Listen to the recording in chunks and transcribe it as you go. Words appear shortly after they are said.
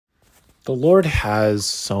The Lord has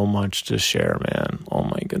so much to share, man. Oh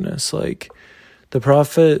my goodness. Like the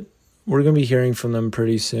prophet, we're going to be hearing from them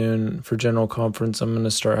pretty soon for General Conference. I'm going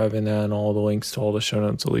to start having that and all the links to all the show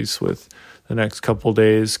notes, at least with the next couple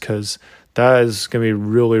days, because that is going to be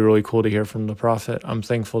really, really cool to hear from the prophet. I'm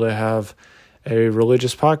thankful to have a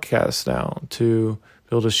religious podcast now to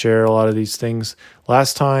be able to share a lot of these things.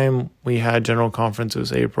 Last time we had General Conference, it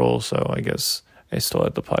was April, so I guess I still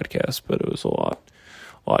had the podcast, but it was a lot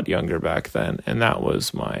younger back then, and that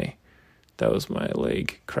was my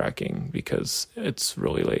leg cracking because it's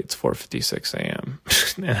really late. It's 4:56 a.m.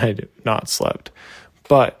 and I did not slept,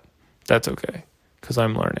 but that's okay because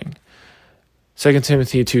I'm learning. 2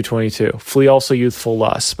 Timothy 2:22, flee also youthful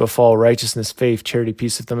lusts, but follow righteousness, faith, charity,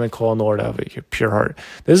 peace with them that call on the Lord out of a pure heart.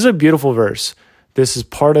 This is a beautiful verse. This is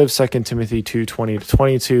part of 2 Timothy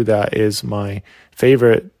 2:20-22. That is my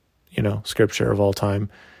favorite, scripture of all time.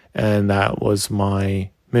 And that was my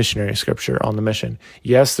missionary scripture on the mission.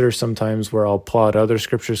 Yes, there's some times where I'll plot other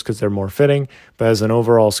scriptures because they're more fitting, but as an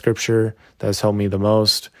overall scripture that's helped me the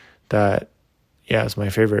most, it's my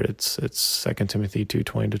favorite. It's 2 Timothy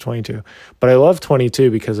 2:20-22. But I love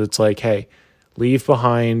 22 because it's like, hey, leave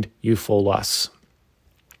behind youthful lusts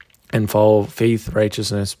and follow faith,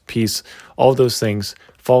 righteousness, peace, all those things.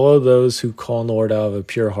 Follow those who call on the Lord out of a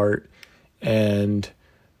pure heart. And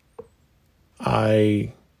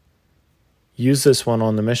I use this one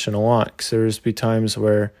on the mission a lot because there's be times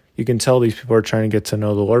where you can tell these people are trying to get to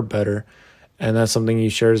know the Lord better. And that's something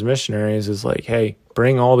you share as missionaries is like, hey,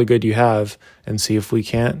 bring all the good you have and see if we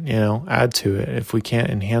can't, add to it, if we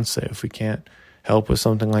can't enhance it, if we can't help with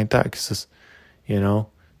something like that. Because,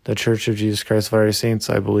 the Church of Jesus Christ of Latter-day Saints,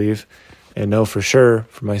 I believe, and know for sure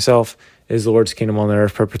for myself, is the Lord's kingdom on the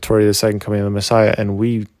earth preparatory to the second coming of the Messiah. And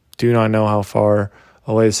we do not know how far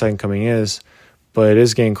away the second coming is, but it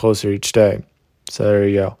is getting closer each day. So there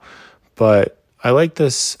you go. But I like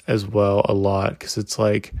this as well a lot because it's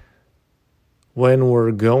like when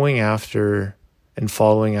we're going after and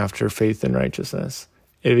following after faith and righteousness,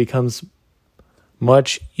 it becomes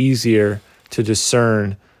much easier to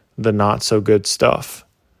discern the not so good stuff.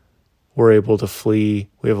 We're able to flee.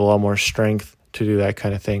 We have a lot more strength to do that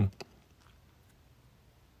kind of thing.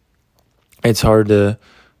 It's hard to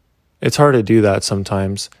do that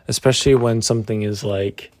sometimes, especially when something is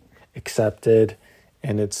like accepted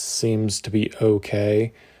and it seems to be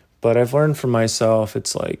okay. But I've learned for myself,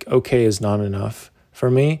 it's like okay is not enough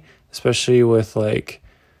for me, especially with like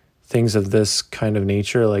things of this kind of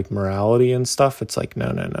nature, like morality and stuff. It's like,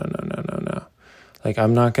 no. Like,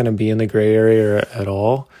 I'm not going to be in the gray area at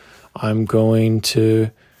all. I'm going to,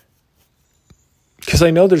 because I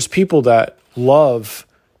know there's people that love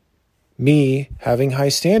me having high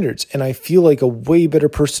standards and I feel like a way better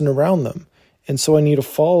person around them. And so I need to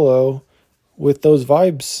follow with those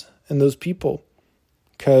vibes and those people,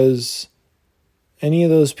 because any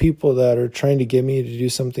of those people that are trying to get me to do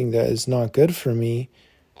something that is not good for me,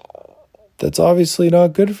 that's obviously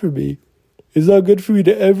not good for me. It's not good for me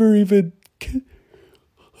to ever even,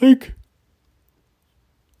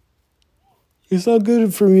 it's not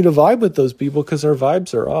good for me to vibe with those people because our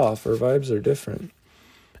vibes are off. Our vibes are different.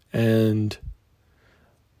 And,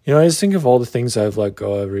 I just think of all the things I've let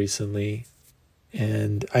go of recently.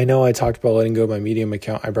 And I know I talked about letting go of my Medium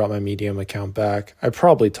account. I brought my Medium account back. I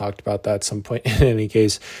probably talked about that at some point. In any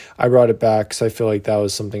case, I brought it back because I feel like that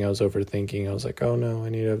was something I was overthinking. I was like, oh no, I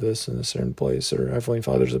need to have this in a certain place, or Heavenly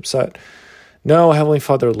Father's upset. No, Heavenly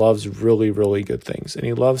Father loves really, really good things. And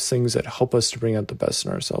He loves things that help us to bring out the best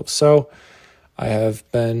in ourselves. So I have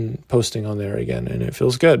been posting on there again, and it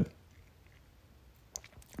feels good.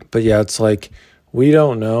 But yeah, it's like we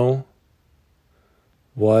don't know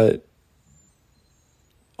what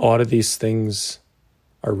all of these things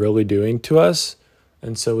are really doing to us.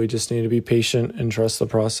 And so we just need to be patient and trust the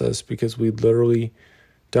process because we literally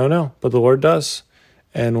don't know, but the Lord does.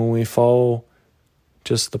 And when we follow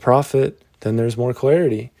just the prophet, then there's more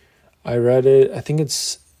clarity. I read it, I think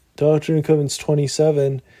it's Doctrine and Covenants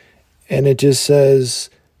 27, and it just says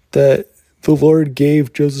that the Lord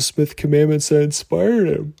gave Joseph Smith commandments that inspired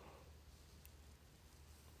him.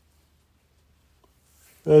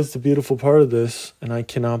 That's the beautiful part of this, and I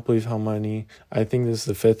cannot believe how many. I think this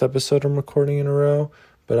is the 5th episode I'm recording in a row,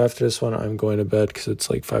 but after this one, I'm going to bed because it's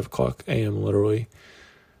like 5 o'clock a.m. literally.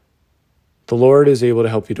 The Lord is able to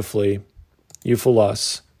help you to flee youthful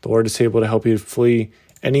lusts. The Lord is able to help you to flee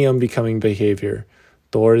any unbecoming behavior.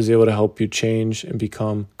 The Lord is able to help you change and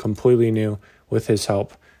become completely new with His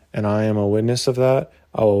help. And I am a witness of that.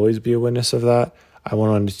 I'll always be a witness of that. I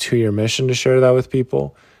went on a 2-year mission to share that with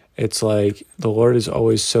people. It's like the Lord is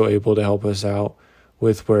always so able to help us out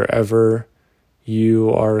with wherever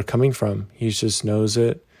you are coming from. He just knows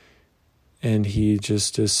it, and he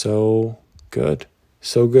just is so good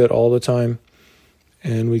all the time,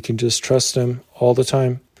 and we can just trust him all the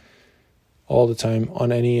time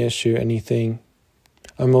on any issue, anything.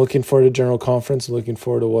 I'm looking forward to General Conference, looking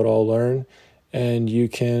forward to what I'll learn, and you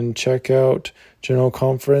can check out General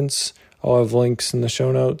Conference. I'll have links in the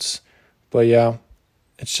show notes. But yeah,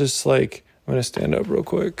 it's just like, I'm going to stand up real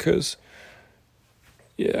quick because,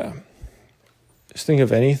 yeah. Just think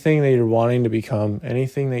of anything that you're wanting to become,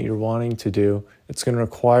 anything that you're wanting to do. It's going to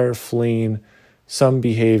require fleeing some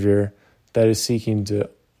behavior that is seeking to,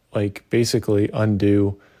 like, basically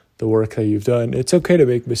undo the work that you've done. It's okay to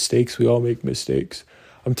make mistakes. We all make mistakes.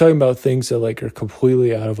 I'm talking about things that, like, are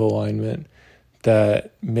completely out of alignment,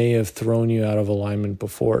 that may have thrown you out of alignment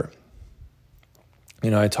before.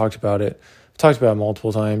 I talked about it. I've talked about it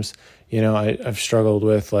multiple times. I've struggled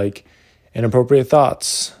with, like, inappropriate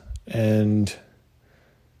thoughts and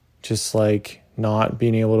just, like, not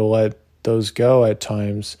being able to let those go at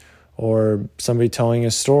times, or somebody telling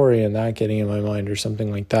a story and that getting in my mind or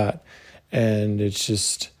something like that. And it's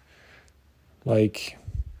just, like,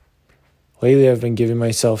 lately I've been giving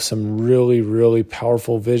myself some really, really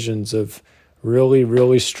powerful visions of really,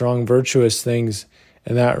 really strong, virtuous things.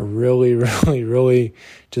 And that really, really, really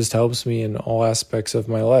just helps me in all aspects of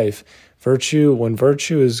my life. When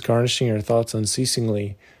virtue is garnishing your thoughts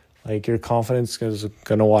unceasingly, like, your confidence is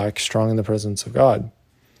going to wax strong in the presence of God.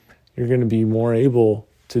 You're going to be more able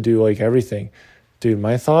to do, like, everything. Dude,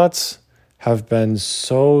 my thoughts have been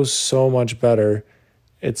so much better.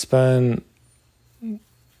 It's been,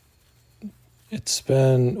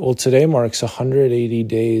 today marks 180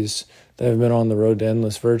 days that I've been on the road to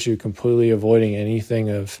endless virtue, completely avoiding anything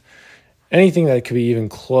that could be even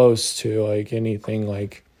close to, like, anything,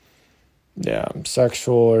 like,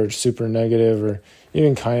 sexual or super negative or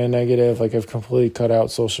even kind of negative. Like, I've completely cut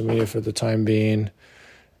out social media for the time being,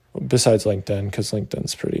 besides LinkedIn, because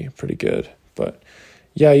LinkedIn's pretty good. But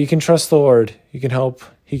yeah, you can trust the Lord. He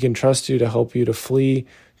can trust you to help you to flee,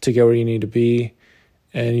 to get where you need to be,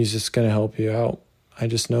 and he's just going to help you out. I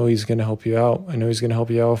just know he's going to help you out. I know he's going to help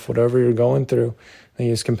you out with whatever you're going through. And he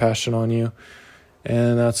has compassion on you.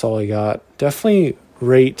 And that's all I got. Definitely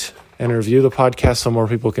rate and review the podcast so more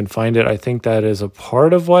people can find it. I think that is a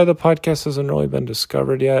part of why the podcast hasn't really been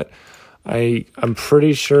discovered yet. I'm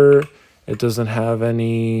pretty sure it doesn't have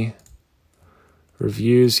any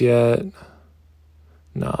reviews yet.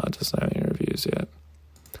 No, it doesn't have any reviews yet.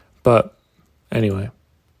 But anyway,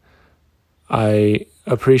 I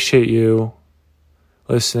appreciate you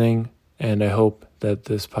listening, and I hope that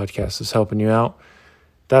this podcast is helping you out.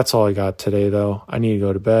 That's all I got today, though. I need to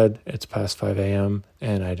go to bed. It's past 5 a.m.,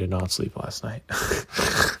 and I did not sleep last night.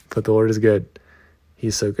 But the Lord is good.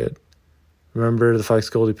 He's so good. Remember, the fox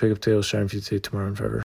gold, you pick up tails, shine for you today, tomorrow, and forever.